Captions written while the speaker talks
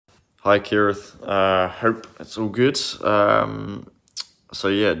Hi, Kireth. Hope it's all good. So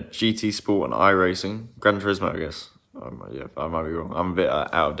yeah, GT Sport and iRacing, Gran Turismo, I guess. Yeah, I might be wrong. I'm a bit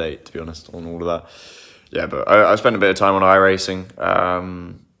out of date, to be honest, on all of that. Yeah, but I spent a bit of time on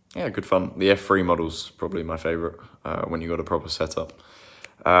iRacing. Yeah, good fun. The F3 model's probably my favourite when you got a proper setup.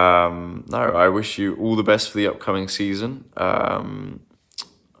 No, I wish you all the best for the upcoming season.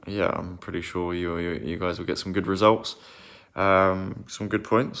 Yeah, I'm pretty sure you guys will get some good results, some good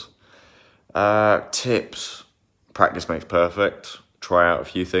points. Tips: practice makes perfect. Try out a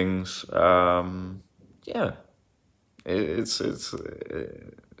few things. Yeah, it's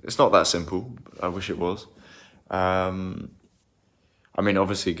not that simple. I wish it was. I mean,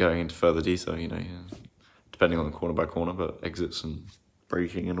 obviously, going into further detail, depending on the corner by corner, but exits and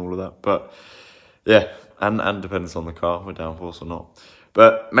braking and all of that. But yeah, and depends on the car, with downforce or not.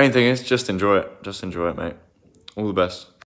 But main thing is just enjoy it. Just enjoy it, mate. All the best.